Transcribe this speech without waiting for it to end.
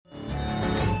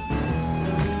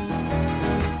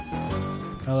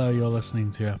Hello, you're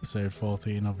listening to episode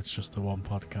 14 of It's Just the One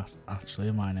podcast. Actually,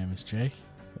 my name is Jake.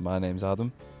 My name's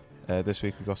Adam. This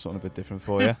week we've got something a bit different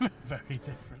for you. Very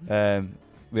different.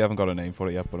 We haven't got a name for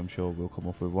it yet, but I'm sure we'll come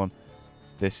up with one.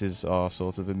 This is our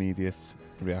sort of immediate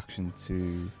reaction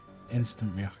to...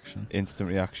 Instant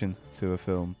reaction to a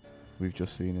film we've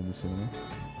just seen in the cinema.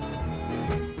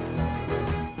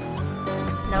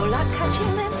 No luck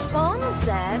catching them swans,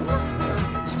 then?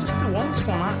 It's just the one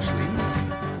swan, actually.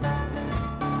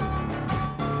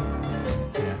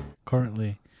 Yeah.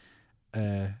 Currently,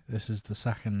 this is the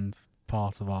second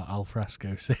part of our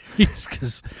Alfresco series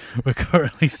because we're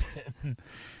currently sitting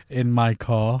in my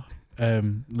car.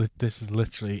 This is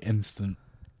literally instant.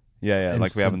 Yeah,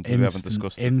 like we haven't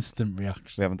discussed it. Instant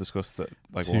reaction. We haven't discussed it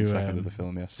like 1 second of the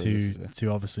film yet. So to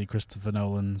obviously Christopher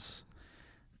Nolan's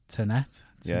Tenet.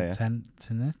 Yeah.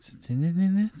 Tenet,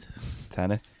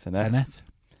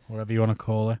 whatever you want to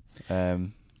call it.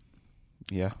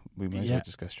 Yeah, we may as well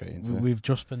just get straight into it. We've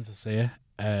just been to see it.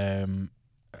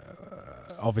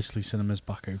 Obviously, cinema's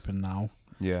back open now.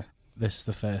 Yeah. This is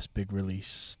the first big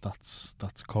release that's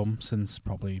come since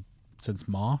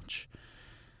March.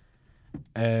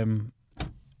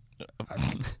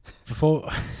 Before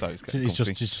Sorry, he's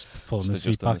just pulling the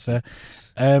seat back there.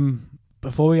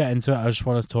 Before we get into it, I just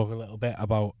want to talk a little bit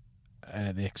about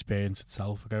the experience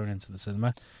itself of going into the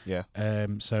cinema. Yeah.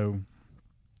 So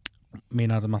me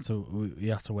and Adam had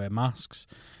to wear masks,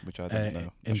 which I didn't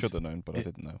know. I should have known, but I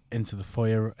didn't know. Into the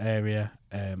foyer area,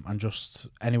 and just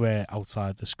anywhere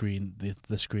outside the screen,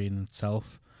 the screen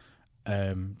itself,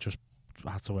 just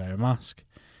had to wear a mask.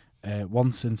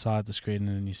 Once inside the screen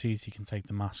and in your seat, you can take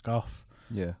the mask off.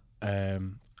 Yeah.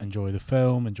 Enjoy the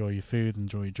film, enjoy your food,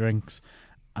 enjoy your drinks,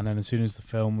 and then as soon as the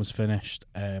film was finished,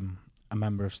 a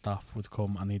member of staff would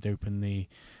come and he'd open the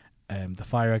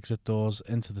fire exit doors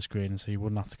into the screen, and so you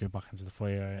wouldn't have to go back into the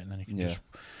foyer, and then you can just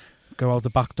go out the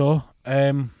back door.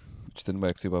 Which didn't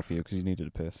work too well for you because you needed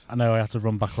a piss. I know, I had to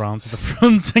run back around to the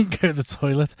front and go to the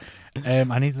toilet.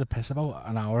 I needed a piss about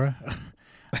an hour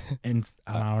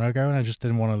ago, and I just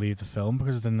didn't want to leave the film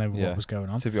because I didn't know what was going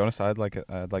on. To be honest, I had like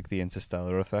the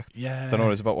Interstellar effect. Yeah. Don't know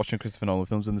what it's about watching Christopher Nolan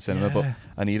films in the cinema, but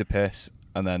I need a piss,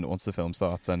 and then once the film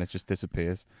starts, then it just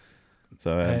disappears.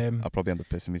 So I'll probably end up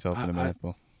pissing myself in a minute.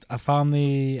 But I found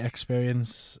the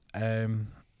experience.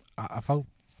 I felt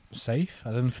safe. I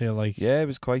didn't feel like it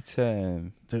was quite.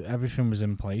 Everything was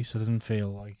in place. I didn't feel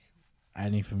like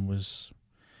anything was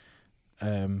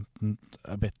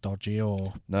a bit dodgy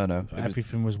or no.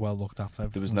 Everything was well looked after.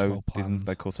 There was well didn't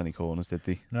they cut any corners, did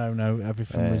they? No.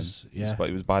 Everything was It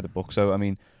was by the book. So I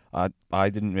mean, I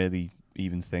didn't really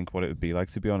even think what it would be like,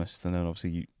 to be honest. And then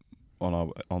obviously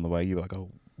on the way you were like, oh,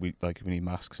 we need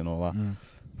masks and all that.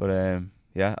 But I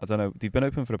don't know. They've been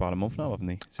open for about a month now, haven't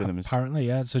they? Cinemas. Apparently,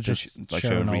 yeah. So just like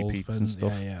showing repeats and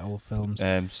stuff. Yeah, old films.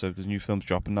 So there's new films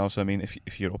dropping now. So I mean,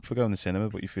 if you're up for going to the cinema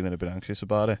but you're feeling a bit anxious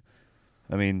about it,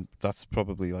 I mean, that's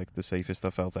probably like the safest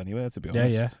I've felt anywhere, to be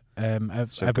honest. Yeah.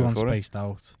 So everyone's spaced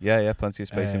out. Yeah, plenty of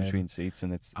space in between seats,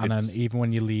 and then even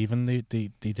when you're leaving, they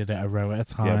did it a row at a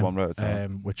time. Yeah, one row at a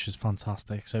time, which is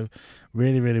fantastic. So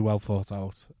really, really well thought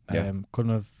out. Yeah.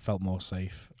 Couldn't have felt more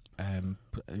safe.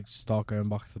 Start going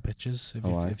back to the pictures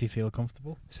if you feel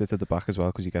comfortable. Sit at the back as well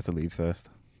because you get to leave first.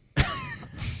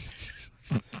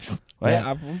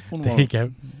 There you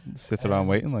go. Sit around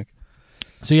waiting like.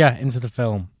 So yeah, into the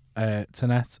film.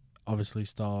 Tenet obviously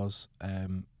stars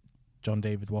John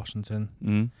David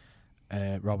Washington,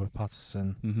 Robert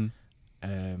Pattinson,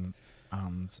 and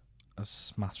a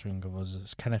smattering of others.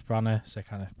 Sir Kenneth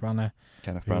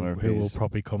Branagh, who will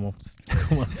probably come up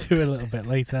to a little bit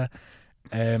later.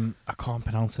 I can't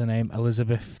pronounce her name.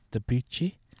 Elizabeth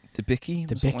Debicki.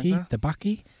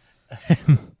 Debicki.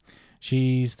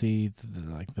 She's the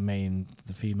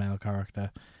female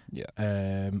character. Yeah.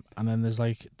 And then there's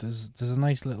a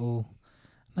nice little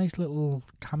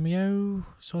cameo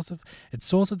sort of. It's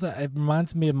sort of that. It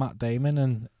reminds me of Matt Damon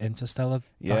and Interstellar.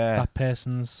 Yeah. That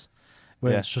person's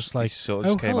where it's just like, sort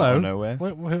of came out of nowhere.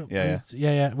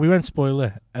 Yeah. We won't spoil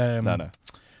it. No.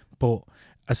 But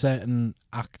a certain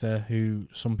actor who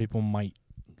some people might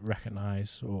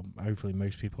recognize, or hopefully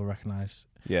most people recognize.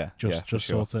 Just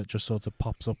sort of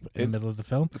pops up in the middle of the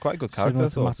film. Quite a good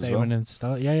character. Matt Damon and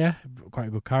Stella. Yeah, quite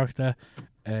a good character.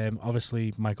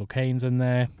 Obviously Michael Caine's in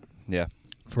there. Yeah,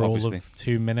 for all of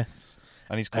 2 minutes.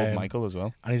 And he's called Michael as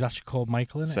well. And he's actually called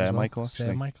Michael in it. Sir Michael.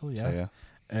 Sir Michael. Yeah.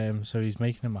 So he's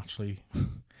making him actually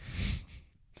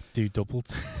do double,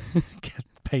 get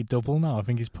paid double now. I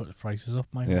think he's put the prices up.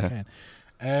 Michael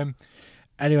Caine.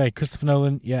 Anyway, Christopher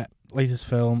Nolan. Yeah, latest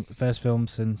film, first film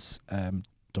since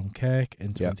Dunkirk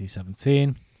in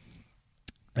 2017.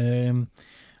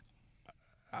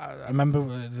 I remember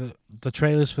the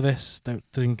trailers for this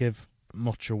didn't give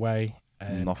much away.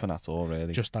 Nothing at all,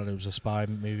 really. Just that it was a spy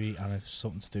movie, and it's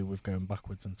something to do with going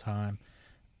backwards in time,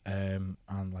 and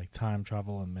like time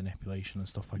travel and manipulation and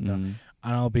stuff like that. And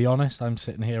I'll be honest, I'm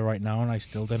sitting here right now, and I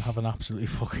still don't have an absolutely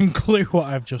fucking clue what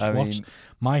I've just watched.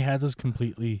 My head has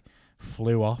completely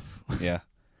flew off. Yeah,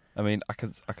 I mean, I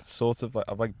could sort of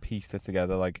I've like pieced it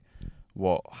together, like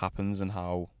what happens and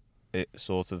how it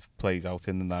sort of plays out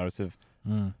in the narrative,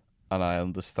 and I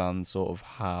understand sort of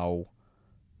how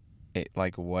it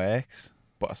like works,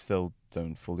 but I still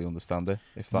don't fully understand it,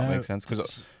 if that makes sense,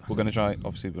 because we're going to try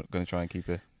and keep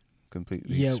it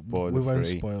completely spoiler free. We won't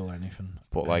spoil anything,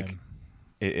 but like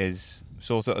it is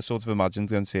sort of imagined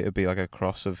going to see it would be like a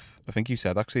cross of, I think you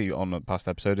said actually on a past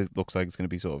episode, it looks like it's going to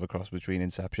be sort of a cross between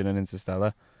Inception and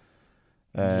Interstellar.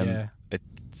 It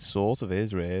sort of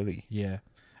is, really. Yeah.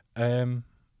 I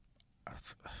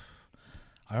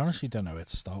honestly don't know where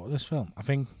to start with this film. I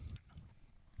think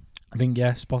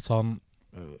yeah, spot on.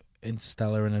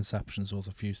 Interstellar and Inception sort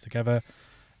of fused together.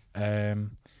 I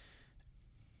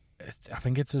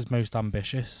think it's his most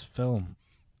ambitious film.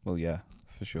 Well, yeah,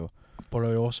 for sure. But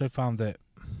I also found it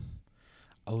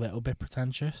a little bit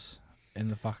pretentious in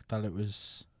the fact that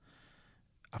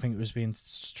I think it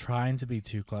was trying to be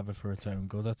too clever for its own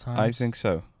good at times. I think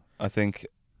so. I think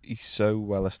he's so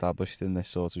well established in this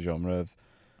sort of genre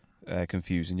of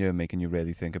confusing you and making you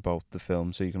really think about the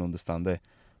film so you can understand it.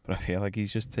 But I feel like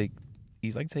he's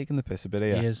like taking the piss a bit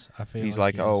here. He is. I feel he's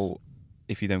like oh,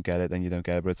 if you don't get it, then you don't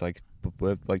get it. But it's like, but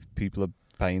we're like, people are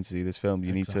paying to see this film.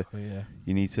 You need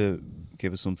to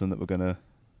give us something that we're gonna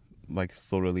like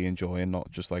thoroughly enjoy and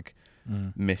not just like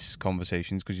miss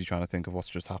conversations because you're trying to think of what's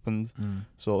just happened,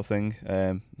 sort of thing.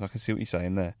 I can see what you're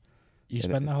saying there. You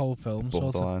spend the whole film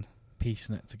sort of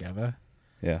piecing it together.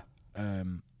 Yeah.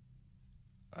 And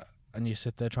you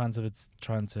sit there trying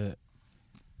to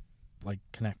like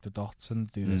connect the dots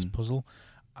and do this puzzle,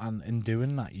 and in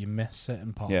doing that you miss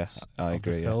certain parts of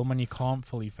the film, and you can't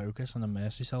fully focus and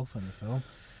immerse yourself in the film,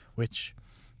 which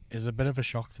is a bit of a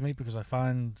shock to me because I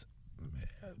find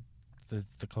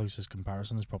the closest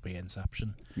comparison is probably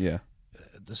Inception. Yeah.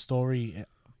 The story,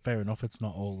 fair enough, it's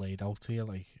not all laid out to you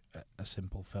like a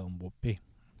simple film would be,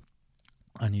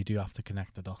 and you do have to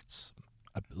connect the dots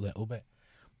a little bit,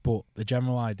 but the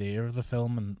general idea of the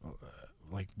film and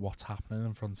like what's happening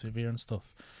in front of you and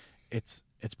stuff, it's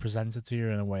presented to you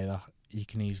in a way that you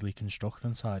can easily construct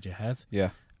inside your head,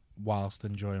 whilst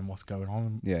enjoying what's going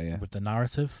on with the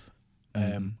narrative.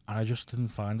 And I just didn't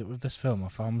find it with this film. I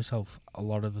found myself a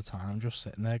lot of the time just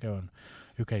sitting there going,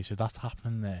 okay, so that's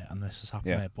happening there and this is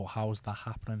happening there, but how is that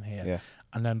happening here?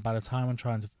 And then by the time I'm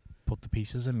trying to put the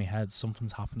pieces in my head,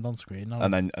 something's happened on screen,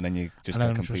 and then you just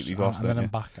get completely lost, and then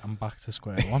I'm back to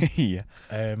square one.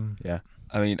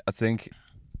 I mean, I think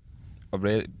I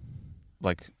really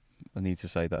I need to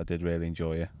say that I did really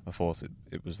enjoy it. I thought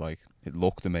it was like, it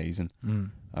looked amazing.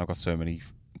 I've got so many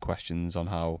questions on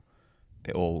how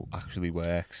it all actually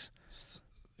works.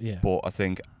 But I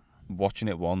think watching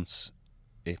it once,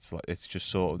 it's just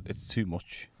sort of, it's too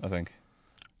much, I think.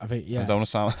 I don't want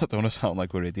to sound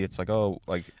like we're idiots.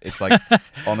 Like, it's like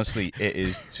honestly, it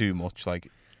is too much. Like,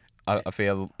 I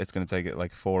feel it's going to take it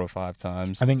like 4 or 5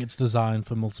 times. I think it's designed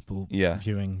for multiple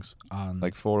viewings, and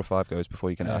like 4 or 5 goes before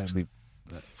you can actually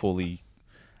fully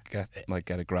get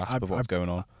a grasp of what's going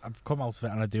on. I've come out of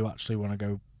it, and I do actually want to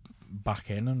go back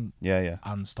in and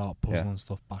and start puzzling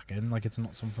stuff back in. Like, it's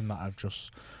not something that I've just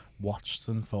watched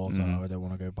and thought, I don't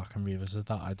want to go back and revisit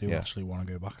that. I do actually want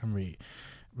to go back and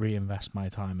reinvest my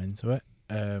time into it.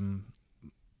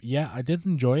 I did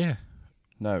enjoy it.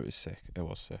 No, it was sick. It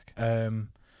was sick.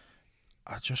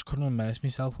 I just couldn't immerse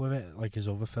myself with it like his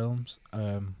other films.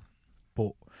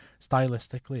 But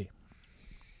stylistically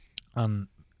and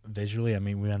visually, I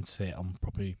mean, we went to see it on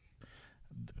probably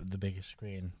the biggest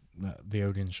screen. The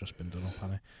Odeon's just been done up,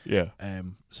 hasn't it? Yeah.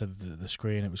 So the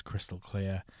screen, it was crystal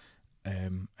clear.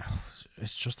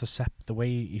 It's just the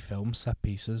way he films set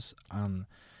pieces and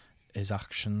his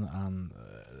action and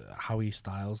how he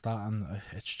styles that, and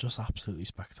it's just absolutely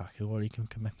spectacular what he can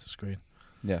commit to screen.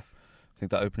 Yeah, I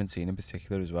think that opening scene in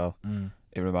particular as well.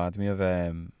 It reminded me of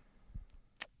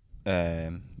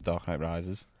Dark Knight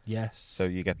Rises. Yes. So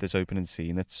you get this opening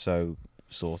scene that's so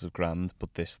sort of grand,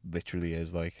 but this literally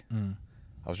is like.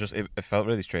 I was just. It felt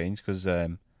really strange because.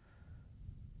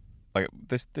 Like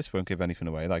this won't give anything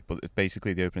away. Like, but it's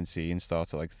basically the opening scene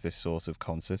starts at like this sort of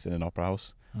concert in an opera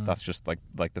house. That's just like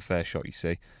the first shot you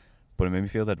see. But it made me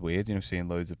feel that weird, seeing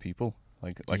loads of people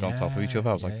like on top of each other.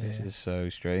 I was like, this is so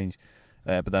strange.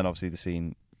 But then obviously the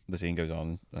scene goes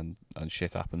on and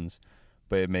shit happens.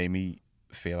 But it made me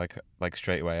feel like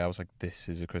straight away I was like, this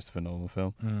is a Christopher Nolan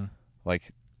film.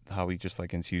 Like how he just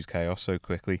like ensues chaos so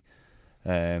quickly,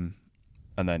 and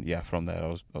then from there I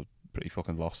was pretty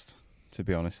fucking lost, to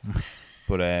be honest.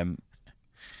 But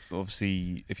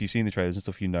obviously if you've seen the trailers and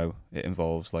stuff, you know it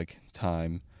involves like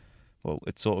time. Well,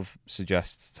 it sort of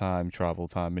suggests time travel,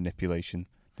 time manipulation.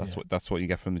 That's what you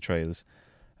get from the trailers.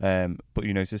 But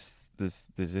you notice there's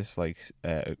this like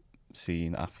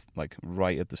scene like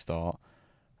right at the start,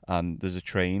 and there's a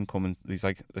train coming. There's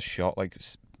like a shot like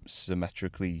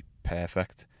symmetrically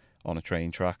perfect on a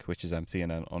train track which is empty,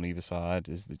 and then on either side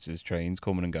there's trains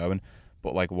coming and going,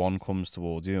 but like one comes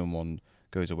towards you and one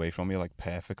goes away from you like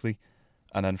perfectly.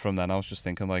 And then from then I was just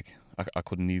thinking like I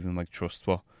couldn't even like trust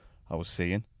what I was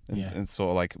seeing, and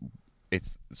sort of like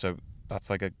it's so that's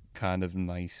like a kind of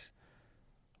nice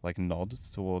like nod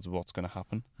towards what's going to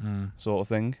happen, sort of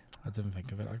thing. I didn't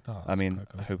think of it like that. I mean,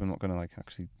 I hope I'm not going to like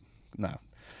actually. No,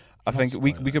 I think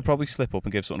we could probably slip up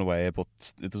and give something away, but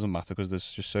it doesn't matter because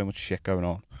there's just so much shit going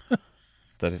on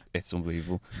that it's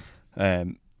unbelievable.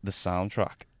 The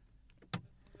soundtrack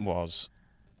was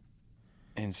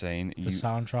insane. The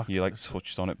soundtrack. You like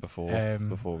touched on it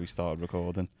before we started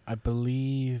recording. I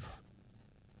believe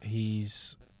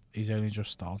he's only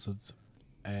just started.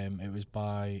 It was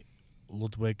by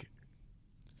Ludwig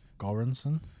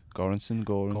Göransson.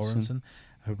 Göransson.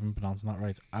 I hope I'm pronouncing that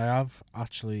right. I have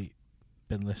actually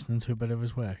been listening to a bit of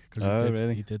his work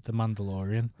because he did the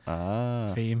Mandalorian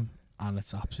theme, and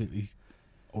it's absolutely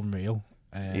unreal.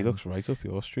 He looks right up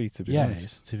your street, to be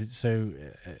honest. A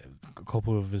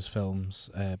couple of his films,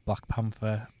 Black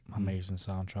Panther, amazing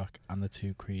soundtrack, and the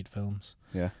 2 Creed films,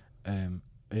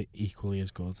 equally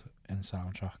as good in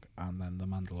soundtrack, and then the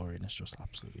Mandalorian is just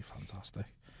absolutely fantastic.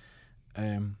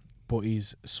 But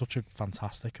he's such a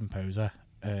fantastic composer.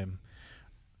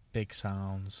 Big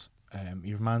sounds.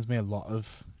 He reminds me a lot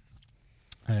of.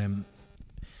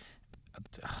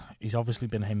 He's obviously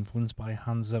been influenced by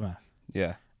Hans Zimmer.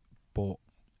 Yeah. But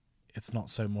it's not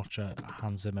so much a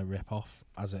Hans Zimmer rip-off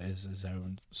as it is his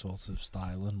own sort of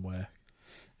style and work.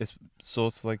 It's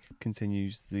sort of like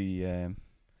continues the.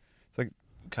 It's like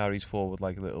carries forward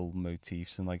like little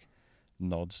motifs and like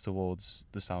nods towards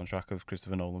the soundtrack of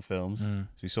Christopher Nolan films. So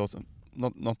he sort of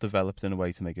not developed in a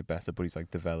way to make it better, but he's like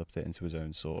developed it into his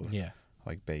own sort of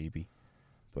like baby.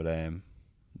 But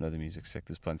no, the music's sick.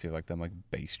 There's plenty of like them like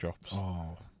bass drops.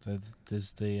 Oh,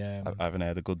 there's the I haven't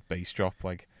heard a good bass drop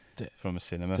like from a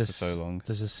cinema for so long.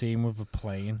 There's a scene with a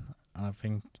plane, and I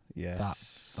think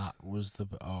that was the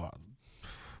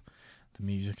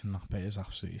music in that bit is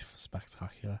absolutely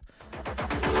spectacular.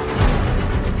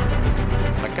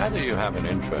 I gather you have an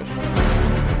interest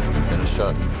in a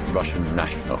certain Russian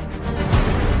national.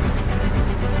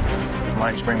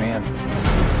 Why did you bring me in?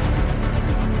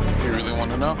 You really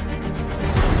want to know?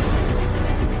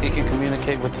 He can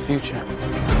communicate with the future.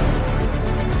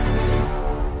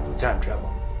 Time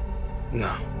travel.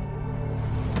 No.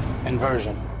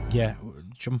 Inversion. Yeah,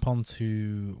 jump on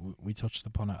to, we touched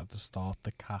upon it at the start,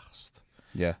 the cast.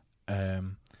 Yeah.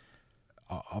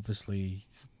 Obviously,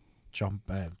 John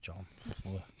Patterson.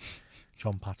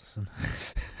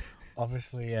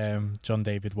 Obviously, John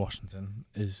David Washington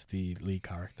is the lead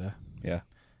character. Yeah.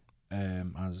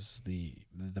 As the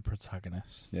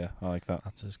protagonist. Yeah, I like that.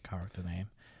 That's his character name.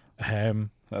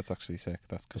 That's actually sick.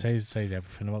 That's cool. Says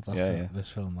everything about that. This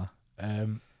film.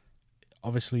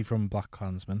 Obviously from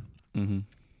BlacKkKlansman,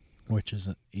 which is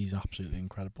he's absolutely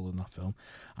incredible in that film,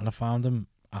 and I found him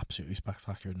absolutely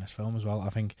spectacular in this film as well. I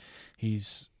think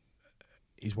he's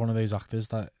one of those actors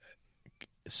that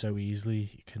so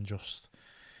easily can just.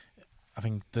 I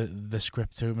think the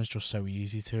script to him is just so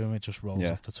easy to him. It just rolls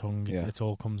off the tongue. It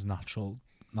all comes natural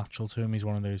to him. He's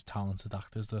one of those talented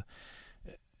actors that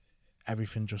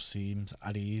everything just seems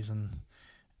at ease and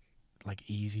like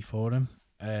easy for him.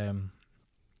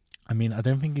 I mean, I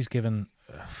don't think he's given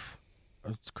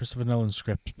Christopher Nolan's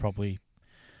script probably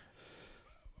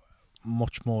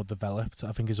much more developed.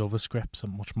 I think his other scripts are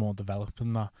much more developed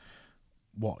than that.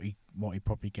 What he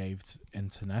probably gave to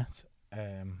Internet.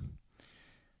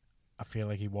 I feel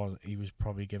like he was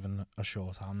probably given a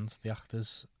shorthand, the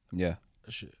actors. Yeah.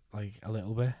 Like a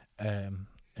little bit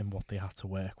in what they had to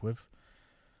work with.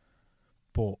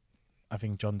 But I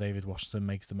think John David Washington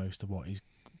makes the most of what he's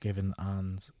given,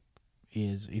 and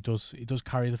he does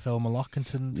carry the film a lot,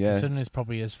 considering it's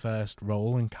probably his first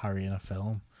role in carrying a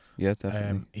film. Yeah,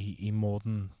 definitely. He more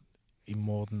than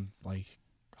like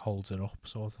holds it up,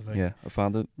 sort of thing. Yeah, I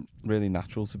found it really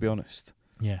natural, to be honest.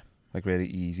 Yeah. Like really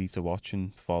easy to watch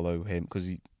and follow him because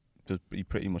he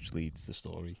pretty much leads the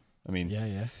story. I mean,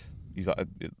 yeah. He's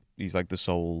like the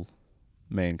sole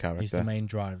main character. He's the main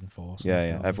driving force. Yeah, in the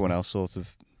yeah. film, Everyone isn't else sort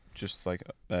of just like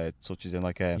touches in,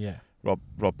 like he? Yeah. Rob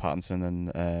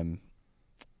Pattinson and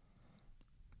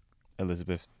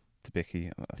Elizabeth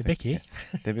Debicki. Debicki?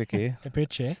 Debicki.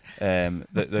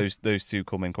 Debicki. Those two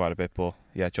come in quite a bit, but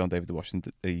yeah, John David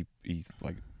Washington, he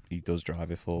does drive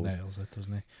it forward. Nails it,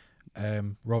 doesn't he?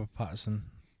 Robert Pattinson.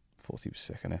 Thought he was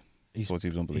sick in it. He's Thought he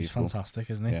was unbelievable. He's fantastic,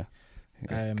 isn't he? Yeah.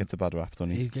 Gets a bad rap,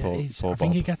 doesn't he? I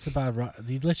think he gets a bad rap.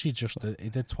 He literally he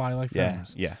did Twilight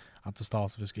films. Yeah. At the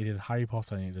start of his, he did Harry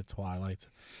Potter and he did Twilight,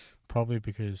 probably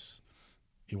because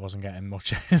he wasn't getting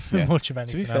much much of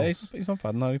anything to be fair, else. he's not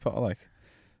bad in Harry Potter. Like,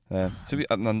 and do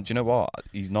you know what?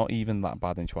 He's not even that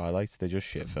bad in Twilight. They're just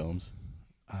shit films.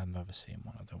 I've never seen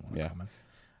one. I don't want to comment.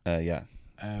 Yeah.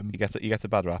 He gets a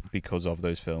bad rap because of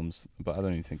those films, but I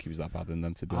don't even think he was that bad in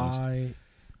them, to be honest.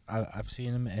 I've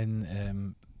seen him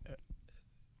in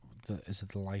is it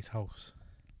The Lighthouse?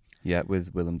 Yeah,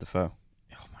 with Willem Dafoe.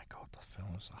 Oh my god, that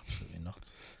film is absolutely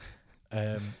nuts.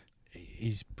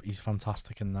 He's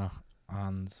fantastic in that,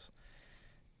 and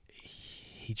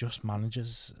he just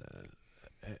manages.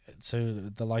 So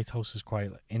The Lighthouse is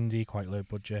quite indie, quite low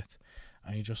budget,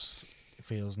 and he just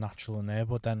feels natural in there.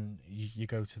 But then you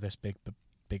go to this big,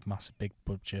 massive, big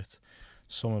budget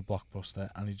summer blockbuster,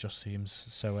 and he just seems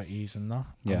so at ease in that.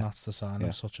 Yeah. And that's the sign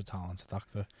of such a talented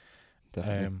actor.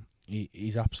 Definitely.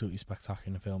 He's absolutely spectacular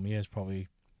in the film. He is probably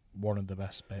one of the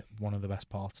best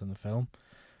parts in the film.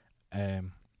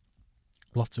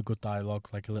 Lots of good dialogue,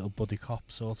 like a little buddy cop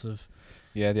sort of.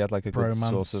 Yeah, they had like a good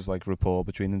bromance. sort of like rapport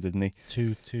between them, didn't they?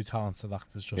 Two talented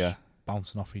actors just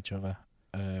bouncing off each other.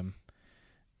 Rob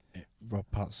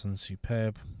Pattinson's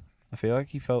superb. I feel like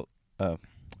he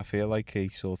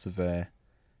sort of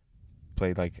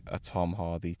played like a Tom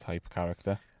Hardy type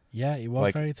character. Yeah, he was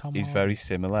like, very Tom He's Hardy. very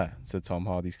similar to Tom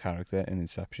Hardy's character in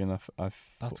Inception.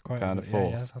 That's quite kind of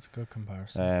thought. Yeah, that's a good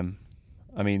comparison.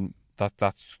 I mean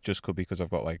that just could be because I've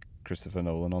got like Christopher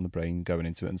Nolan on the brain going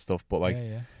into it and stuff. But like,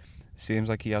 it seems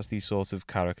like he has these sort of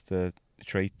character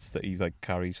traits that he like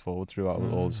carries forward throughout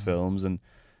all his films, and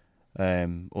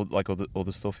like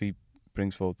other stuff he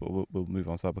brings forward. But we'll move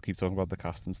on to that. We'll keep talking about the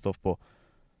cast and stuff. But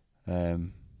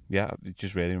it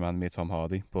just really reminded me of Tom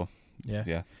Hardy. But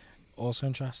yeah. Also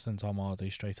interesting, Tom Hardy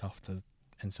straight after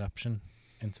Inception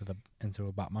into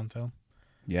a Batman film.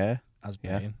 Yeah, as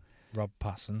Bane. Rob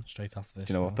Pattinson straight after this.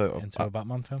 You know what? Into a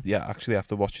Batman film. Yeah, actually,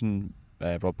 after watching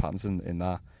Rob Pattinson in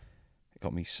that, it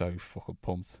got me so fucking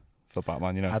pumped for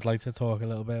Batman. You know, I'd like to talk a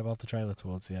little bit about the trailer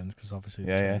towards the end because obviously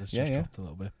the trailer's just dropped a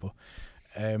little bit, but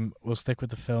we'll stick with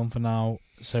the film for now.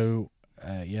 So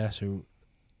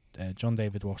John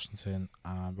David Washington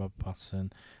and Robert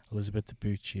Pattinson, Elizabeth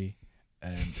Debicki,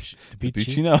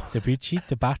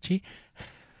 Debicki,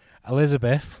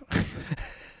 Elizabeth.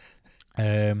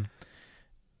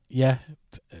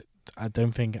 I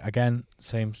don't think, again,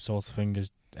 same sort of thing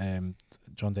as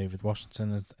John David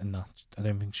Washington, in that I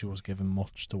don't think she was given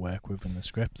much to work with in the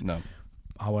script. No.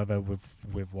 However, with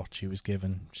what she was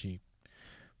given, she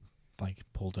like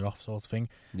pulled it off, sort of thing.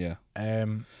 Yeah.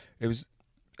 It was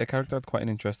a character had quite an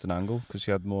interesting angle because she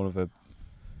had more of a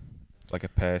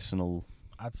personal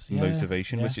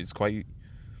motivation, which is quite.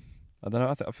 I don't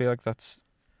know. I feel like that's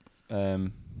her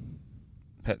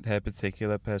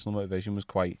particular personal motivation was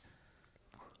quite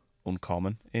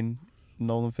uncommon in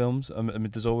Nolan films. I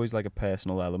mean, there's always like a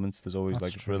personal element. There's always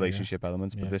that's like true, relationship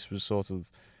elements, but this was sort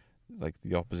of like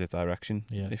the opposite direction.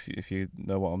 Yeah. If you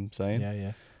know what I'm saying.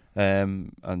 Yeah.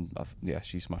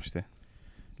 She smashed it.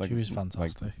 Like, she was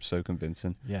fantastic. Like, so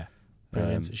convincing. Yeah,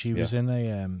 brilliant. She was in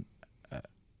a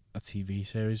TV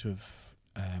series with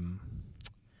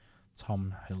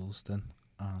Tom Hiddleston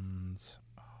and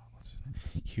what's his name?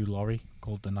 Hugh Laurie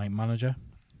called The Night Manager.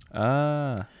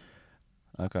 Ah,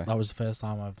 okay. That was the first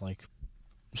time I've like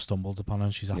stumbled upon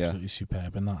her. She's absolutely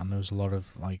superb in that, and there was a lot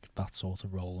of like that sort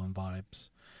of role and vibes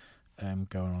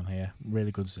going on here.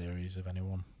 Really good series if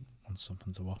anyone wants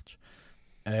something to watch.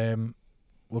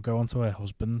 We'll go on to her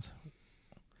husband.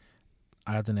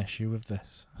 I had an issue with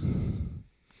this.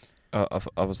 I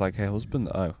was like, her husband?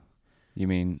 Oh, you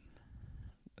mean,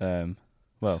 Sir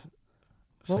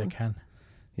Ken.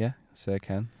 Yeah, Sir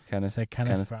Ken. Kenneth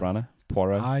Branagh.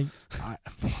 Poirot.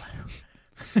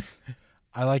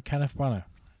 I like Kenneth Branagh.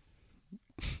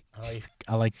 I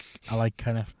like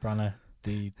Kenneth Branagh,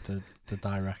 the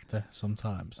director.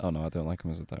 Sometimes. Oh no, I don't like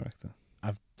him as a director.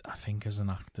 I think as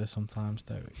an actor sometimes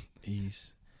though,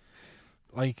 he's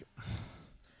like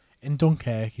in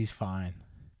Dunkirk he's fine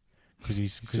because he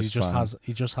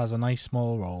just has a nice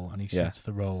small role and he suits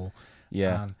the role.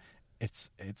 Yeah. And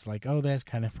it's like, oh, there's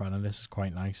Kenneth Branagh. This is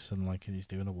quite nice, and like he's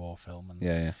doing a war film. And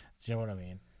yeah. do you know what I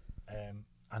mean?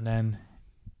 And then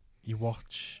you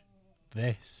watch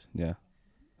this. Yeah.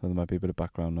 Well, there might be a bit of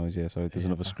background noise. Yeah, sorry. There's Yeah,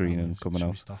 another screen background and noise. coming Should we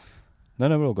out. stop? No,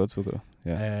 we're all good. We'll go.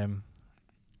 Yeah.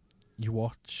 You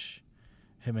watch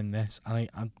him in this, and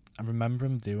I remember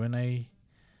him doing a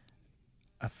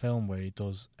film where he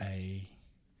does a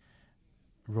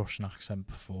Russian accent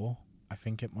before. I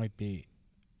think it might be,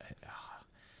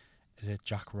 is it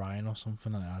Jack Ryan or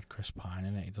something? And it had Chris Pine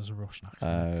in it. He does a Russian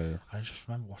accent. I just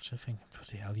remember watching the thing.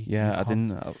 Bloody hell, yeah, I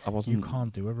didn't. I wasn't. You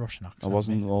can't do a Russian accent. I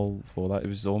wasn't mate. all for that. It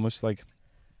was almost like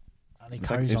And he it was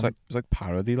carries on. it was like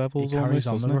parody levels. He carries almost,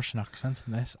 on the wasn't it? Russian accent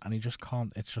in this, and he just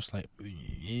can't. It's just like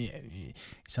he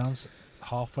sounds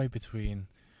halfway between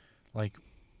like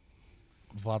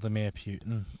Vladimir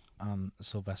Putin and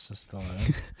Sylvester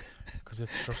Stallone, because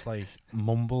it's just like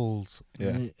mumbled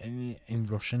in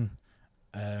Russian.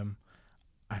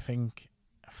 I think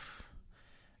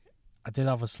I did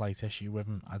have a slight issue with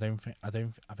him. I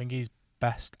think he's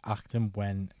best acting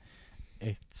when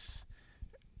he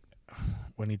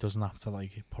doesn't have to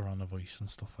like put on a voice and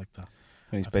stuff like that.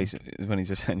 When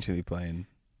he's essentially playing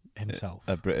Himself,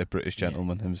 a British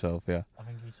gentleman himself. Yeah. I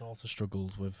think he sort of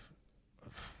struggled with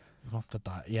not the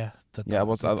that. Yeah, I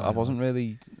wasn't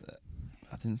really.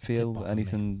 I didn't feel bother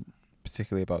anything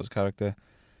particularly about his character.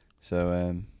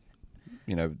 So,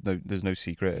 there's no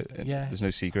secret. Yeah. There's no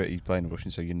secret. He's playing a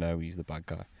Russian, so you know he's the bad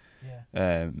guy.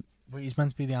 Yeah. But he's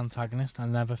meant to be the antagonist. I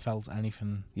never felt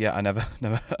anything. Yeah, I never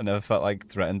felt like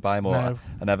threatened by him, or No.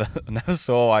 I never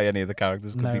saw why any of the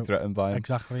characters could be No, threatened by him.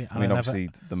 Exactly. I mean, obviously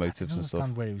the I motives and stuff.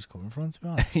 understand where he was coming from, to be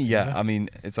honest. Yeah, Never. I mean,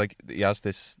 it's like he has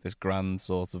this grand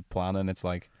sort of plan, and it's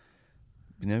like,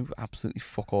 absolutely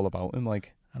fuck all about him.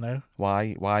 Like, I know.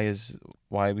 why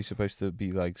are we supposed to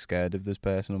be like scared of this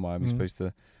person, and why are we supposed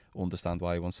to understand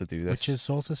why he wants to do this? Which is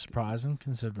sort of surprising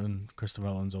considering Christopher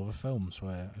Nolan's other films,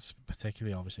 where it's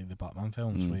particularly obviously the Batman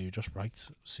films, where you just write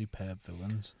superb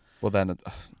villains. Well, then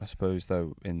I suppose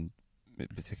though,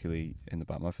 particularly in the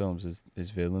Batman films, his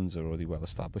villains are already well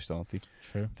established, aren't they?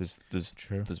 True. There's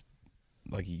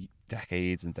like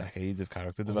decades and decades of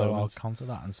character Although I'll development. counter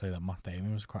that and say that Matt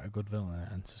Damon was quite a good villain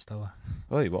in Interstellar.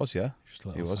 Well, he was, yeah. Just a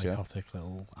little psychotic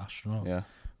little astronaut. Yeah.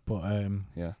 But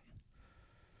Yeah.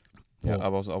 but I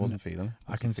wasn't feeling.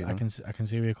 I can see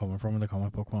where you're coming from in the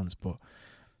comic book ones, but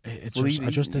it's Well, just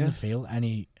I just didn't yeah. feel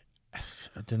any.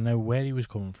 I didn't know where he was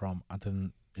coming from. I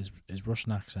didn't. His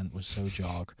Russian accent was so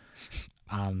jog,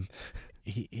 and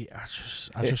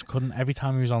I just couldn't. Every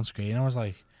time he was on screen, I was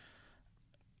like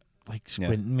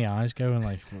squinting my eyes, going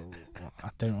like, well, I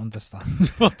don't understand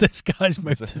what this guy's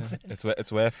motive is.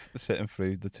 It's worth sitting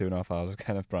through the 2.5 hours of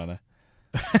Kenneth Branagh.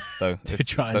 Though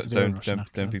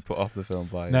don't be put off the film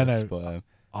by No, this, no. but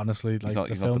Honestly, like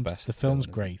he's not the best the film's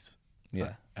villain, great. is he?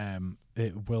 Yeah. But,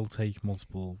 it will take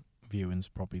multiple viewings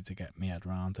probably to get me head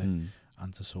around it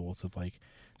and to sort of like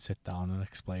sit down and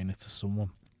explain it to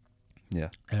someone. Yeah.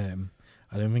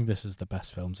 I don't think this is the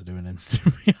best film to do an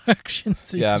instant reaction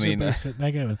to. Yeah, I 'cause you'll mean, be sitting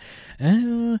there going,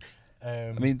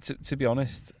 I mean, to be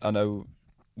honest, I know,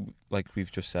 like we've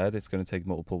just said, it's going to take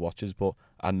multiple watches, but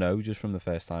I know just from the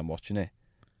first time watching it,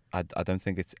 I don't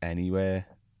think it's anywhere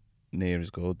near as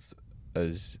good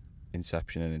as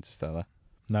Inception and Interstellar.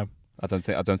 No, I don't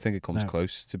think it comes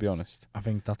close, to be honest. I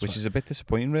think that's which is a bit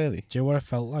disappointing, really. Do you know what it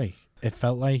felt like? It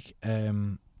felt like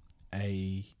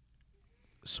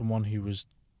someone who was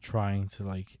trying to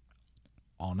like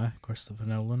honor Christopher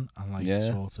Nolan and like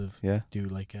sort of do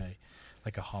like a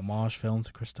homage film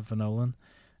to Christopher Nolan.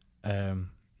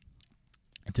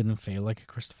 It didn't feel like a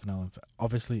Christopher Nolan.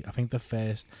 Obviously, I think the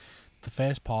first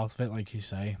part of it, like you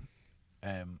say,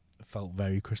 felt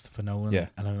very Christopher Nolan. Yeah.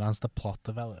 And then as the plot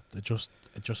developed, it just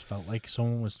felt like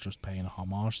someone was just paying a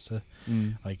homage to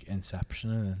like Inception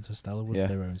and Interstellar with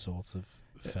their own sort of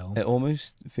film. It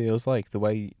almost feels like the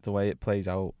way it plays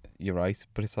out. You're right,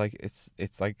 but it's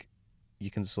like you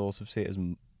can sort of see it as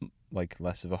like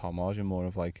less of a homage and more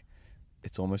of like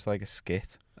it's almost like a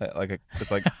skit. It's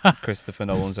like Christopher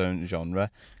Nolan's own genre,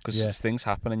 because things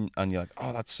happen and you're like,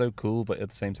 oh, that's so cool, but at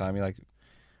the same time you're like,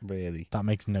 really? That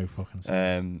makes no fucking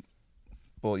sense.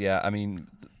 But yeah, I mean,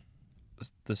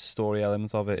 the story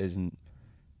element of it isn't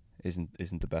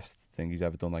the best thing he's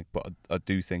ever done. Like, but I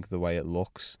do think the way it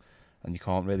looks, and you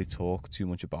can't really talk too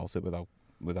much about it without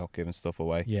giving stuff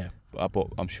away. Yeah. But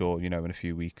I'm sure, in a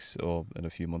few weeks or in a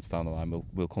few months down the line,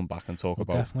 we'll come back and talk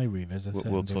about. Definitely revisit it.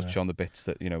 We'll touch on the bits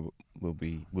that we'll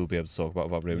be able to talk about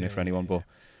without ruining it for anyone. But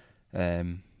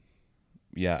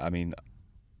I mean,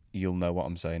 you'll know what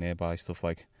I'm saying here by stuff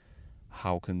like,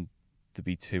 how can there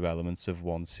be two elements of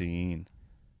one scene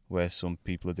where some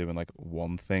people are doing like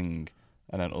one thing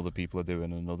and then other people are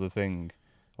doing another thing,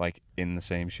 like in the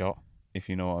same shot, if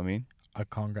you know what I mean? I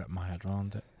can't get my head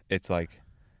around it. it's like,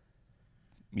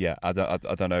 yeah, I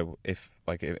don't know if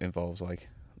like it involves like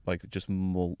just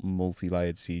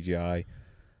multi-layered CGI,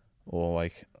 or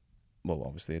like, well,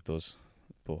 obviously it does,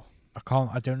 but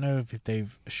I don't know if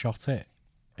they've shot it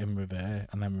in reverse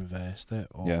and then reversed it,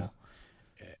 or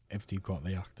if they've got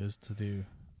the actors to do.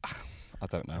 I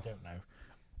don't know. I don't know.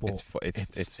 But it's fucked.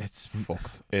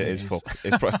 It is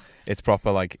fucked. It's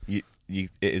proper like you. It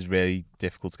is really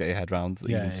difficult to get your head around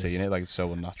even seeing it. Like, it's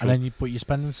so unnatural. And then you're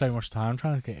spending so much time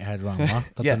trying to get your head around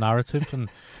that the narrative and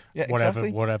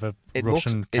whatever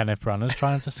Russian Kenneth Branagh's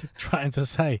trying to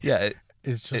say. Yeah,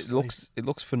 it's just it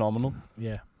looks phenomenal.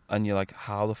 Yeah, and you're like,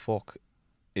 how the fuck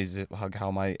is it? Like, how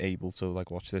am I able to like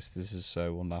watch this? This is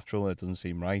so unnatural. It doesn't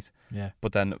seem right. Yeah.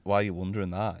 But then while you're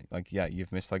wondering that, like, yeah,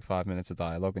 you've missed like 5 minutes of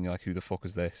dialogue, and you're like, who the fuck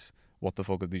is this? What the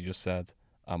fuck have they just said?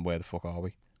 And where the fuck are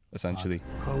we? Essentially.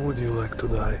 How would you like to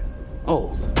die?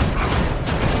 Old.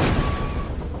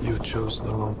 You chose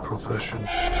the wrong profession. What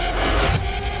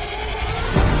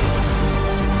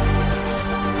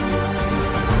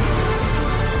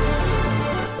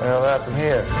the hell happened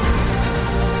here?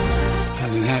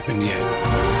 Hasn't happened yet.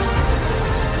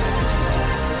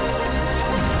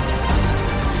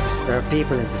 There are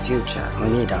people in the future who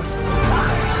need us.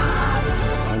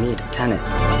 I need a tenant.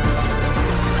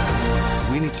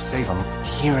 We need to save them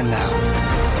here and now.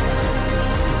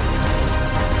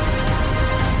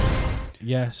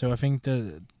 Yeah, so I think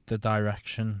the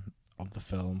direction of the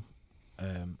film,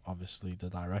 obviously the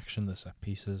direction, the set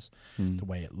pieces, the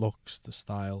way it looks, the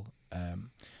style,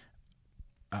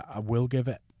 I will give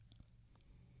it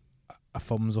a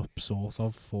thumbs up, sort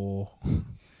of, for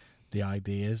the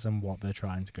ideas and what they're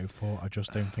trying to go for. I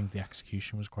just don't think the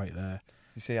execution was quite there.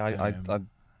 You see,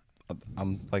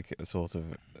 I'm like sort of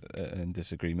in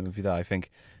disagreement with you there. I think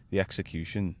the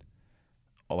execution,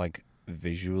 like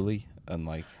visually and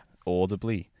like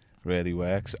audibly, really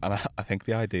works, and I think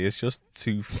the idea is just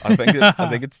too. I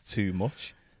think it's too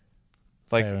much.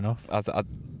 Like, fair enough. I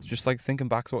just like thinking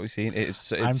back to what we've seen.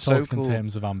 It's I'm so talking cool. in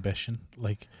terms of ambition,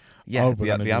 like. Yeah,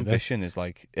 the ambition is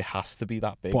like, it has to be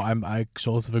that big. But I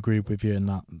sort of agree with you in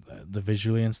that the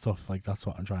visually and stuff, like, that's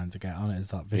what I'm trying to get on it, is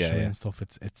that visually and stuff,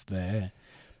 it's there,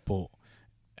 but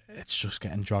it's just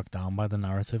getting dragged down by the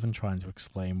narrative and trying to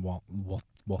explain what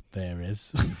there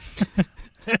is.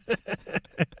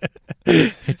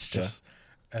 It's just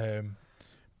I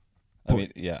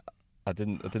mean, yeah, I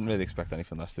didn't really expect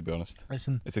anything less, to be honest.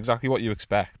 Listen, it's exactly what you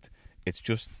expect. It's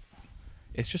just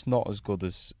not as good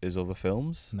as other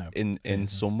films. No, in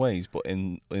some ways, but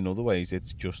in other ways,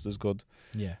 it's just as good.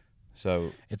 Yeah.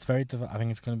 So it's very. I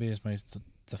think it's going to be his most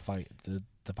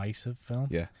divisive film.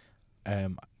 Yeah.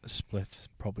 Split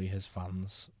probably his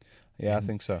fans. Yeah, I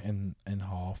think so. In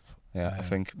half. Yeah, I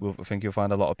think you'll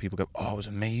find a lot of people go, "Oh, it was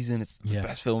amazing! It's the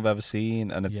best film I've ever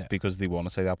seen," and it's because they want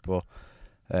to say that. But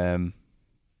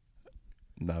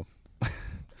no, I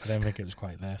don't think it was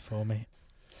quite there for me.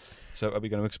 So are we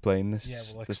going to explain this? Yeah,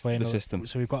 we'll explain the system.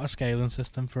 So we've got a scaling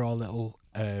system for our little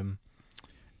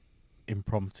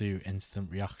impromptu instant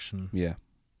reaction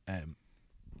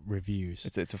reviews.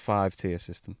 It's a 5-tier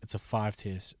system. It's a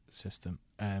 5-tier system.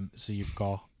 So you've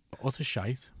got utter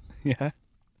shite. Yeah.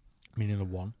 Meaning a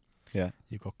 1. Yeah.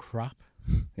 You've got crap.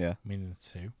 Yeah. Meaning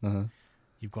a 2. Uh-huh.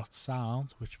 You've got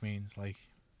sound, which means like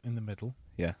in the middle.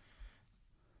 Yeah.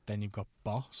 Then you've got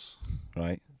boss.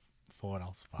 Right. 4 out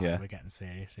of 5. Yeah. We're getting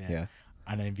serious. Yeah.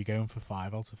 And then if you're going for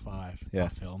 5 out of 5,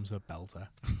 that film's a belter.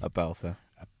 A belter.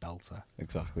 A belter.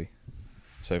 Exactly.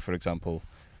 So, for example,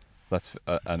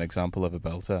 an example of a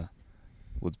belter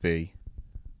would be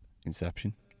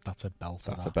Inception. That's a belter.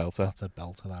 That's a belter. That's a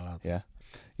belter. That lad. Yeah.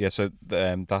 Yeah. So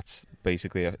that's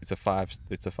basically it's a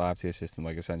 5-tier system,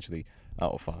 like essentially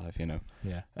out of 5. You know.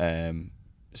 Yeah.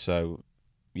 So,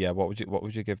 yeah. What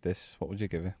would you give this? What would you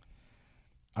give it?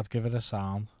 I'd give it a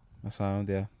sound. A sound,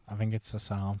 yeah. I think it's a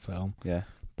sound film. Yeah.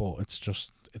 But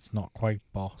it's not quite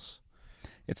boss.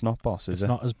 It's not boss, is it? It's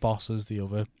not as boss as the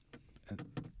other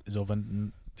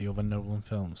Nolan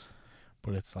films,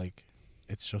 but it's like,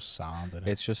 it's just sound. Isn't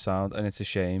it? It's just sound, and it's a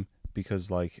shame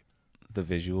because like the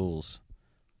visuals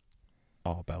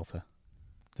are belter.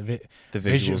 The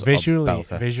visuals visually, are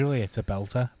belter. Visually, it's a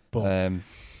belter, but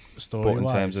story-wise, but in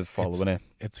terms of following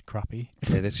it's crappy.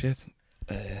 It is shit.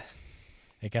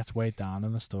 It gets weighed down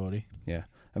in the story. Yeah,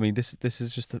 I mean this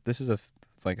is a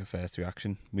first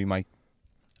reaction. We might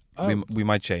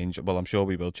change. Well, I'm sure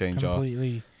we will change our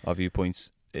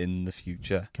viewpoints in the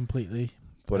future. Completely.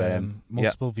 But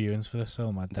multiple viewings for this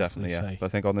film, I'd definitely say. But I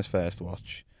think on this first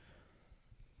watch,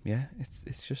 it's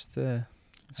just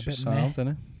sound, isn't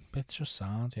it? It's just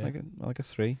sound, yeah. Like a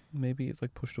 3, maybe it's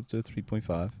like pushed up to a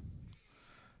 3.5.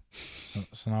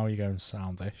 So now you're going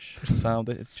soundish.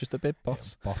 It's just a bit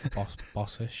boss.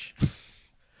 Bossish.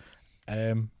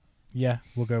 Yeah,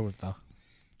 we'll go with that.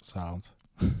 Sound.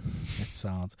 It's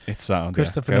sound. It's sound.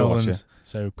 Christopher yeah. Go watch Nolan's. it.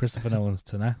 So Christopher Nolan's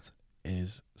Tenet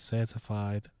is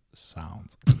certified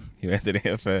sound. You heard it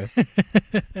here first.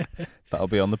 That'll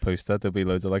be on the poster. There'll be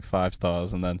loads of like 5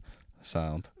 stars and then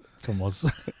sound. From us.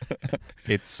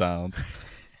 It's sound.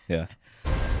 Yeah.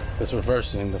 It's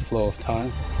reversing the flow of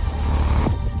time.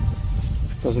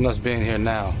 Doesn't us being here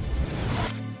now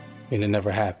mean it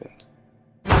never happened?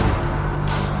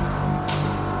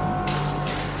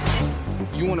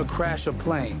 You want to crash a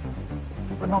plane?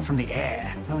 But not from the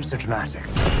air. No, it's so dramatic.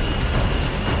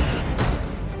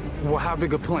 Well, how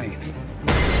big a plane?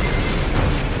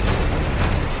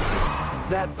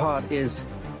 That part is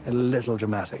a little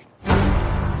dramatic.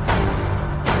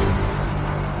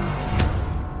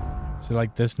 So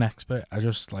like this next bit, I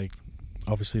just like,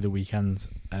 obviously the weekend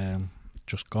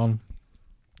just gone.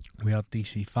 We had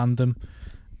DC Fandom.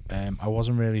 I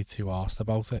wasn't really too arsed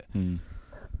about it.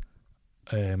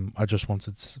 I just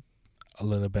wanted a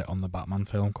little bit on the Batman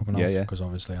film coming out because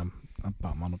obviously I'm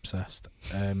Batman obsessed.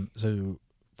 So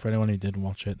for anyone who didn't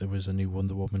watch it, there was a new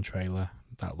Wonder Woman trailer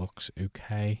that looks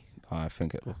okay. I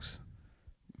think it looks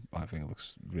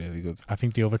really good. I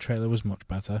think the other trailer was much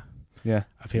better. Yeah.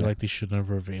 I feel like they shouldn't have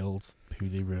revealed who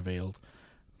they revealed.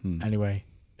 Anyway,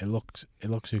 it looks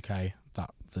okay.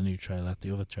 The new trailer.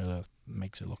 The other trailer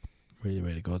makes it look really,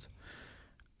 really good.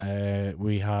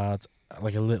 We had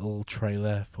like a little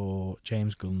trailer for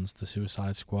James Gunn's The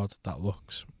Suicide Squad that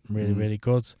looks really, really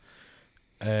good.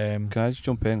 Can I just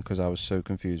jump in because I was so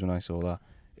confused when I saw that?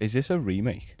 Is this a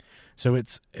remake? So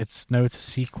it's a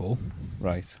sequel,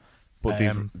 right? But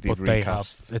they've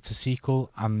recast. It's a sequel,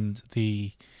 and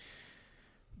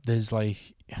there's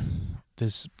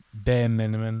bare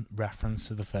minimum reference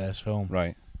to the first film,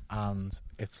 right? And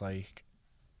it's like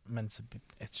meant to be.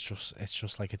 It's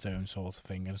just like its own sort of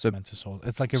thing, and it's meant to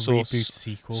it's like a reboot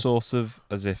sequel, sort of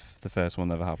as if the first one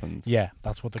never happened. Yeah,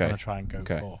 that's what they're gonna try and go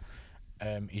for.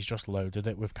 He's just loaded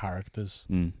it with characters.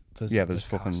 There's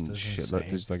fucking shitload.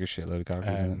 There's like a shitload of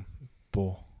characters in it.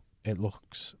 But it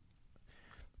looks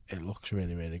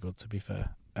really, really good, to be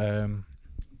fair.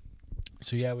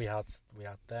 So yeah, we had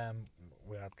them.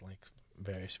 We had like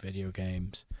various video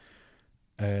games,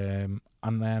 and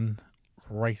then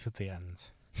right at the end,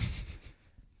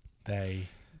 they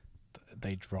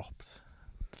dropped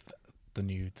the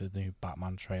new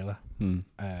Batman trailer.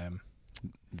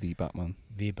 The Batman.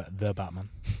 The Batman.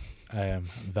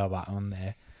 The Batman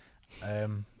there.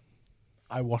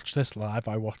 I watched this live.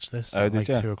 I watched this at like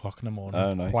 2 o'clock in the morning.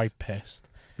 Oh, nice. Quite pissed.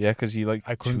 Yeah, because you like.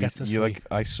 I couldn't get to sleep.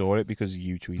 I saw it because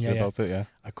you tweeted about it. Yeah.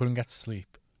 I couldn't get to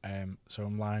sleep. So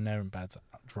I'm lying there in bed,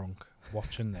 drunk,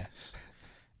 watching this,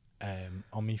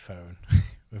 on my phone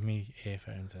with me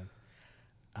earphones in,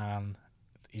 and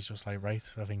he's just like, right,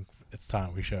 I think it's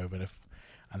time we show a bit of,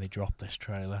 and they dropped this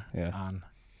trailer. Yeah. And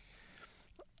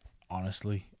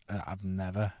honestly, I've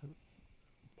never.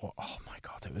 Oh my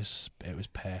god, it was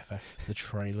perfect. The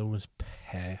trailer was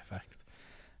perfect.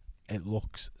 It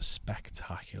looks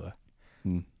spectacular.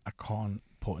 I can't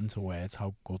put into words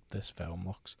how good this film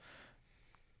looks.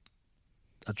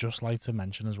 I'd just like to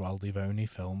mention as well, they've only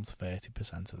filmed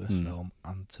 30% of this film,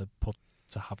 and to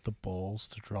have the balls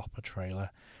to drop a trailer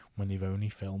when they've only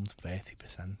filmed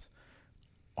 30%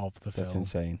 of the film. That's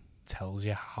insane. Tells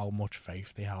you how much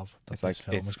faith they have that this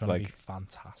film is going to be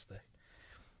fantastic.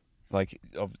 Like,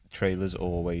 trailers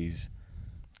always...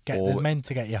 They're meant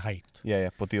to get you hyped. Yeah,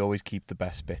 but they always keep the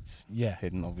best bits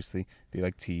hidden, obviously. They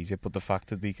like tease you, but the fact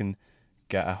that they can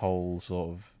get a whole sort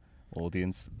of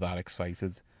audience that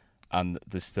excited and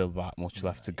there's still that much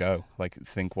left to go. Like,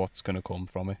 think what's going to come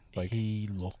from it. Like, he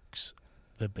looks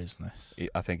the business.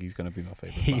 I think he's going to be my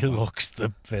favourite He Batman. looks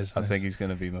the business. I think he's going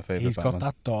to be my favourite He's Batman. got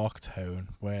that dark tone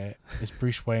where his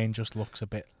Bruce Wayne just looks a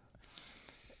bit...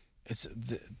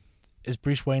 His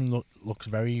Bruce Wayne looks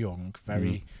very young,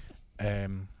 very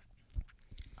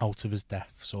out of his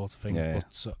depth sort of thing. Yeah.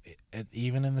 But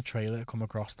even in the trailer, it come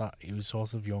across that he was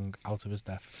sort of young, out of his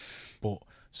depth, but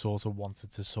sort of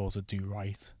wanted to sort of do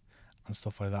right and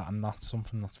stuff like that. And that's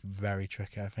something that's very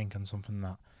tricky, I think, and something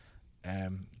that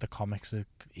the comics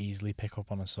easily pick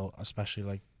up on, especially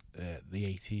like the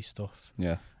 80s stuff.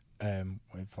 Yeah.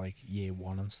 With like Year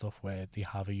One and stuff, where they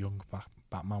have a young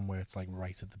Batman where it's like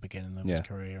right at the beginning of his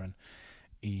career and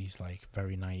he's like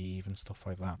very naive and stuff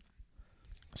like that.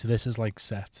 So this is like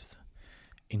set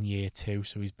in Year 2,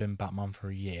 so he's been Batman for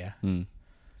a year.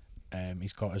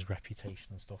 He's got his reputation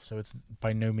and stuff, so it's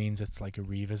by no means it's like a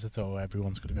revisit or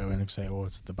everyone's going to go in and say, oh,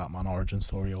 it's the Batman origin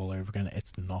story all over again.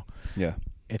 It's not. Yeah.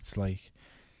 It's like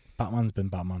Batman's been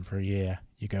Batman for a year.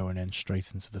 You're going in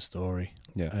straight into the story.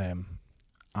 Yeah.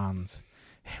 And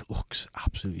it looks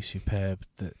absolutely superb.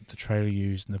 The trailer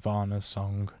used Nirvana's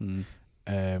song,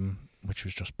 which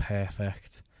was just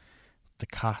perfect. The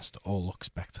cast all looks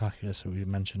spectacular. So we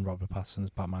mentioned Robert Pattinson's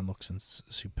Batman looks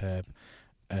superb.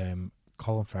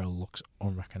 Colin Farrell looks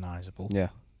unrecognisable. Yeah.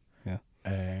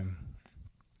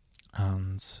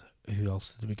 And who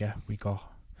else did we get? We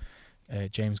got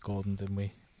James Gordon, didn't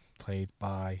we? Played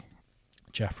by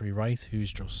Jeffrey Wright,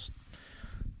 who's just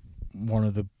one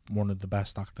of the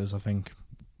best actors I think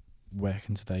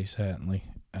working today, certainly,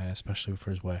 especially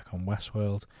for his work on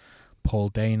Westworld. Paul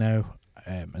Dano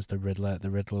as the Riddler.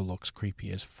 The Riddler looks creepy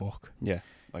as fuck. Yeah,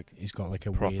 like he's got like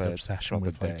a weird obsession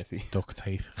with like duct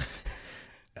tape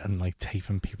and like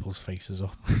taping people's faces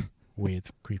up. Weird,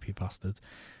 creepy bastard.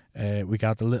 We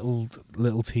got the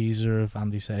little teaser of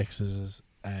Andy Serkis's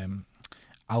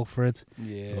Alfred.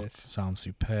 Yes, sounds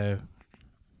superb.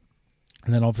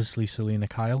 And then obviously Selena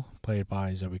Kyle, played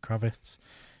by Zoe Kravitz.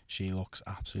 She looks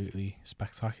absolutely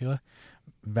spectacular.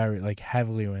 Very like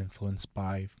heavily influenced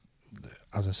by,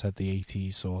 as I said, the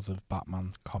 80s sort of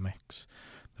Batman comics,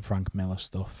 the Frank Miller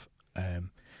stuff.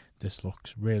 This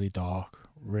looks really dark,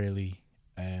 really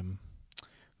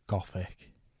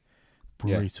gothic,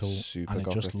 brutal, and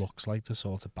it just looks like the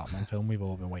sort of Batman film we've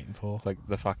all been waiting for. It's like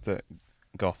the fact that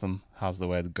Gotham has the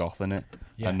word goth in it,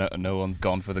 and no one's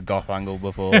gone for the goth angle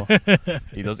before.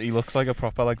 He looks like a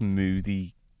proper like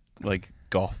moody, like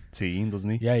goth teen, doesn't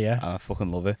he? Yeah. And I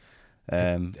fucking love it.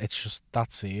 It's just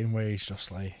that scene where he's just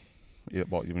like,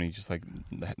 when he just like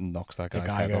knocks that guy's the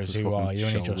guy head goes, off his "Who fucking are you?"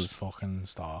 And he shoulders. just fucking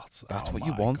starts. That's what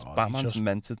you want. God, Batman's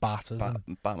meant to batters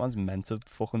Batman's meant to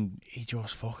fucking he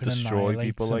just fucking destroy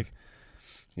people. him. Like,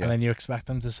 and then you expect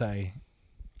him to say,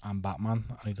 "I'm Batman,"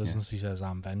 and he doesn't. He says,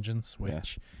 "I'm Vengeance,"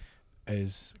 which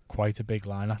is quite a big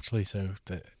line actually. So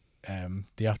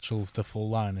the full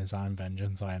line is, "I'm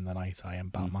Vengeance, I am the Night, I am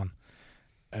Batman,"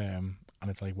 and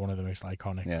it's like one of the most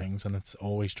iconic things, and it's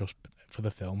always just for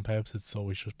the film purpose. It's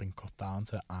always just been cut down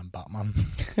to "I'm Batman."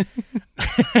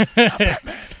 I'm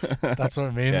Batman. That's what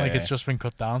I mean. It's just been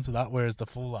cut down to that. Whereas the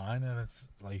full line, and it's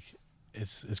like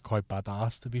is quite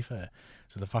badass, to be fair.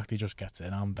 So the fact he just gets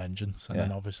in, "I'm Vengeance," and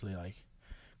then obviously like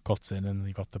cuts in and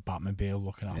you got the Batmobile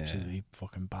looking absolutely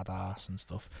fucking badass and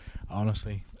stuff.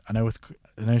 Honestly, I know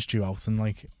it's due out in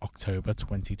like October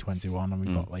 2021, and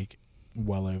we've got like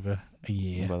well over a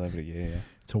year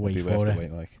to wait for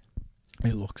it.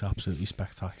 It looks absolutely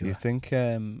spectacular. Do you think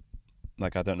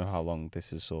like, I don't know how long this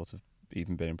has sort of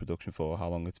even been in production for, how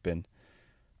long it's been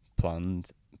planned,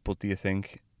 but do you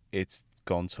think it's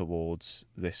gone towards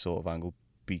this sort of angle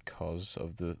because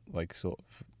of the like sort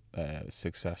of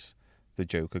success the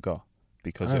Joker got,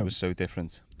 because it was so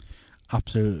different?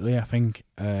 Absolutely. I think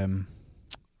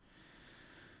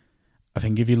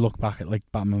if you look back at like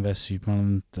Batman vs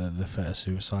Superman and the first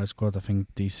Suicide Squad, I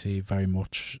think DC very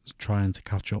much trying to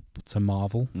catch up to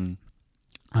Marvel and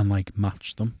like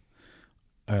match them.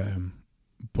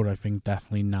 But I think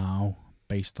definitely now,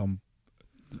 based on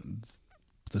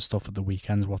the stuff at the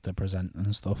weekends, what they're presenting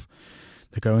and stuff,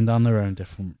 they're going down their own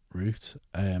different route.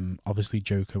 Obviously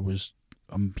Joker was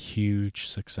a huge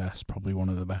success, probably one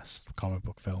of the best comic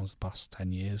book films the past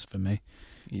 10 years for me.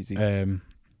 Easy. And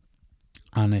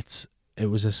it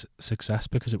was a success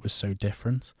because it was so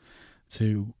different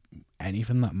to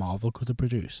anything that Marvel could have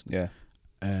produced. Yeah.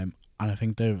 And I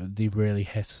think they really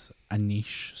hit a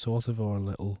niche sort of, or a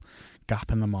little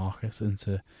gap in the market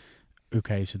into,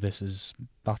 okay, so that's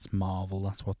Marvel,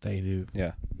 that's what they do.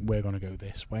 Yeah. We're going to go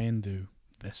this way and do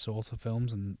this sort of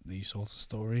films and these sorts of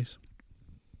stories.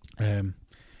 And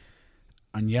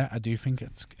yeah, I do think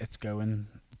it's going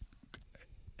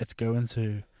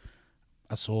to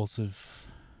a sort of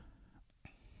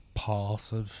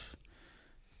part of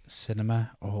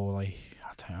cinema, or like,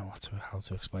 I don't know how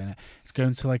to explain it. It's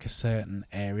going to like a certain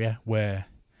area where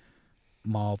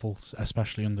Marvel,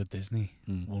 especially under Disney,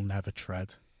 will never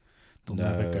tread. They'll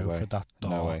never go for that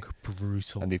dark,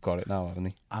 brutal. And they've got it now, haven't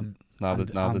they? Now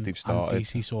that they've started. And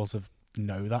DC sort of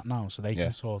know that now, so they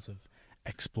can sort of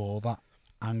explore that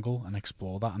angle and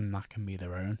explore that, and that can be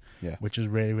their own, which is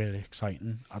really, really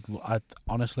exciting. I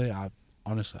honestly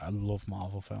love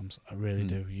Marvel films. I really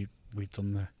do. We've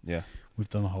done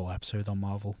the whole episode on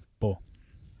Marvel, but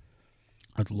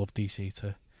I'd love DC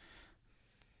to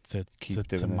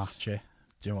match it.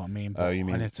 Do you know what I mean? But you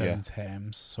mean on its own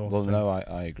terms, sort of. Well, no,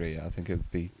 I agree. I think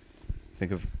it'd be,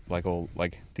 think of like all,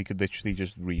 like they could literally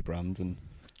just rebrand and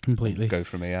completely go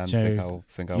from here and think how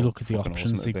you look at the fucking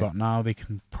options awesome they've got now. They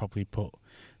can probably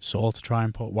try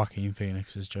and put Joaquin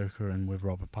Phoenix's Joker in with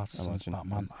Robert Pattinson's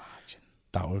Batman.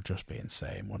 That would just be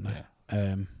insane, wouldn't it?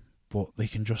 but they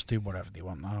can just do whatever they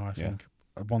want now. I think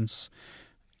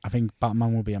I think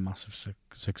Batman will be a massive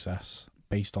success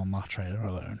based on that trailer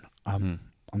alone.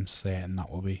 I'm certain that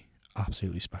will be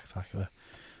absolutely spectacular.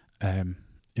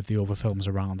 If the other films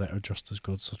around it are just as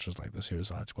good, such as like the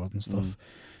Suicide Squad and stuff,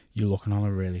 you're looking on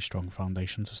a really strong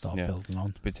foundation to start building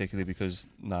on. Particularly because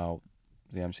now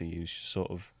the MCU is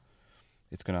sort of,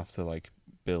 it's going to have to like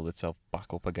build itself back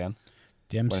up again.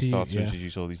 The MCU, when it starts to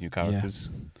introduce all these new characters.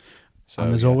 Yeah. So,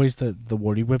 and there's always the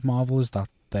worry with Marvel is that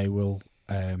they will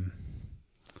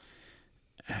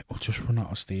just run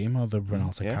out of steam, or they'll run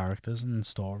out of characters and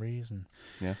stories, and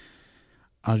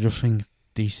I just think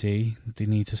DC, they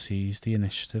need to seize the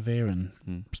initiative here, and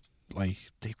like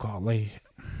they've got, like,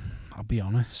 I'll be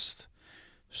honest,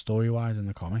 story wise in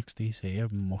the comics, DC are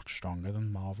much stronger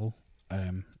than Marvel,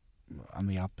 and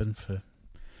they have been for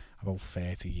about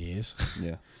 30 years.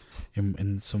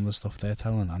 in some of the stuff they're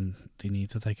telling, and they need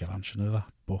to take advantage of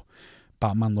that. But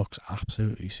Batman looks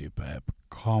absolutely superb.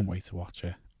 Can't wait to watch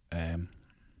it.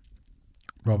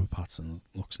 Robert Pattinson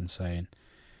looks insane.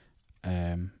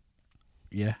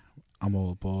 Yeah, I'm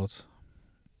all aboard.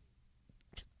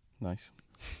 Nice.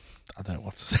 I don't know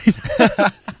what to say.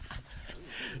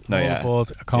 No, all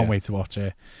aboard. I can't wait to watch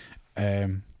it.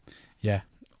 Yeah,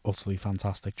 utterly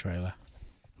fantastic trailer.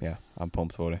 Yeah, I'm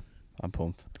pumped for it. I'm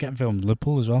pumped. It's getting filmed in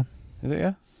Liverpool as well. Is it?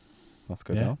 Yeah, that's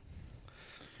good. Now.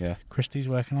 Yeah, Christie's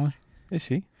working on it. Is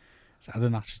she? I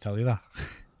didn't actually tell you that.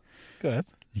 Go ahead.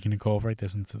 You can incorporate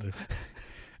this into the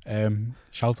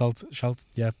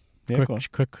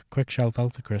quick shout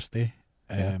out to Christy,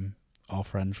 our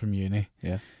friend from uni.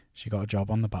 Yeah, she got a job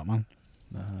on the Batman.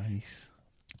 Nice.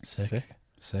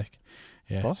 Sick.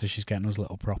 Yeah, Boss. so she's getting us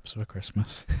little props for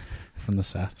Christmas from the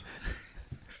set.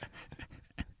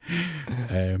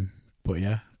 But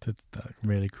yeah, that's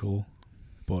really cool.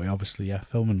 But obviously,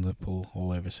 filming in Liverpool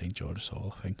all over St. George's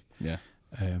Hall, I think. Yeah.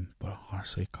 But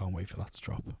honestly, can't wait for that to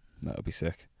drop. That would be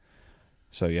sick.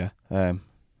 So yeah,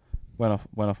 went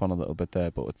off on a little bit there,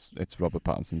 but it's Robert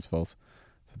Pattinson's fault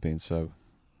for being so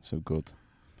good.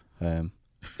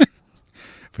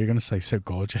 If you're gonna say so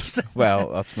gorgeous, well,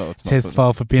 that's not. It's his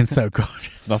fault for being so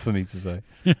gorgeous. It's not for me to say.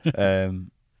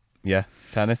 Yeah,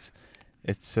 Tenet.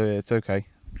 It's okay.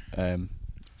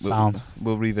 Sound.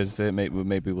 We'll revisit it.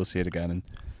 Maybe we'll see it again and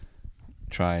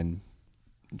try and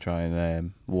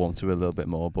warm to it a little bit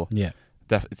more. But yeah,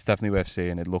 it's definitely worth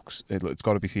seeing. It's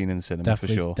got to be seen in the cinema for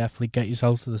sure. Definitely get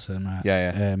yourself to the cinema.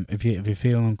 Yeah. If you're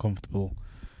feeling uncomfortable,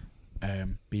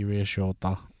 be reassured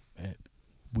that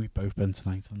we've both been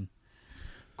tonight and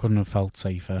couldn't have felt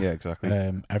safer. Yeah, exactly.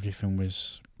 Everything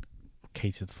was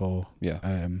catered for.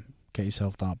 Yeah. Get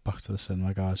yourself back to the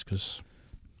cinema, guys, because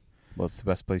it's the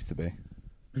best place to be.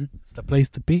 It's the place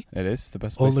to be. It is the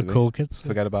best place all to the be. Cool kids.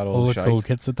 Forget about all the shite. Cool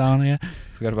kids are down here.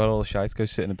 Forget about all the shite. Go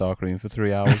sit in a dark room for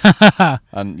 3 hours,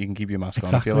 and you can keep your mask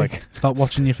on if you like. Start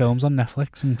watching your films on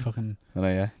Netflix and fucking. I know,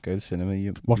 yeah. Go to the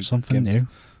cinema. Watch something new.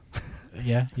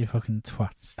 Yeah, you fucking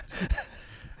twats.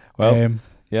 Well,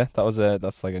 yeah,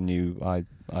 that's like a new idea.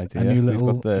 A new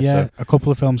little, a couple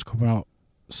of films coming out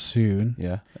soon.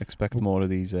 Yeah, expect more of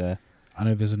these. I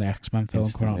know there's an X-Men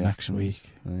film coming out next week.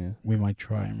 Oh, yeah. We might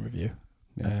try and review.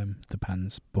 Yeah.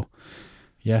 Depends, but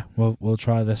yeah, we'll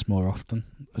try this more often,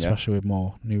 especially with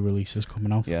more new releases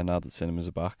coming out. Yeah, now that cinemas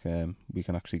are back, we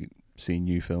can actually see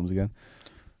new films again.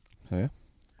 So yeah,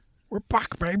 we're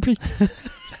back, baby.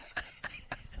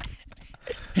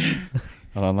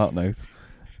 And on that note,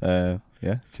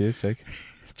 yeah, cheers, Jake.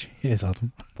 Cheers,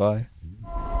 Adam. Bye.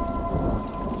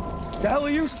 The hell are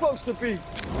you supposed to be?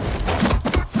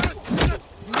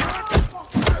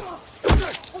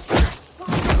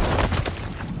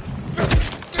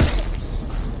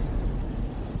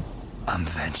 I'm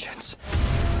vengeance.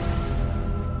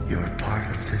 You're part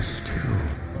of this too.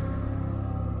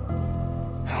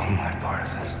 How am I part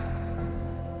of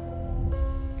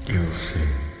it? You'll see.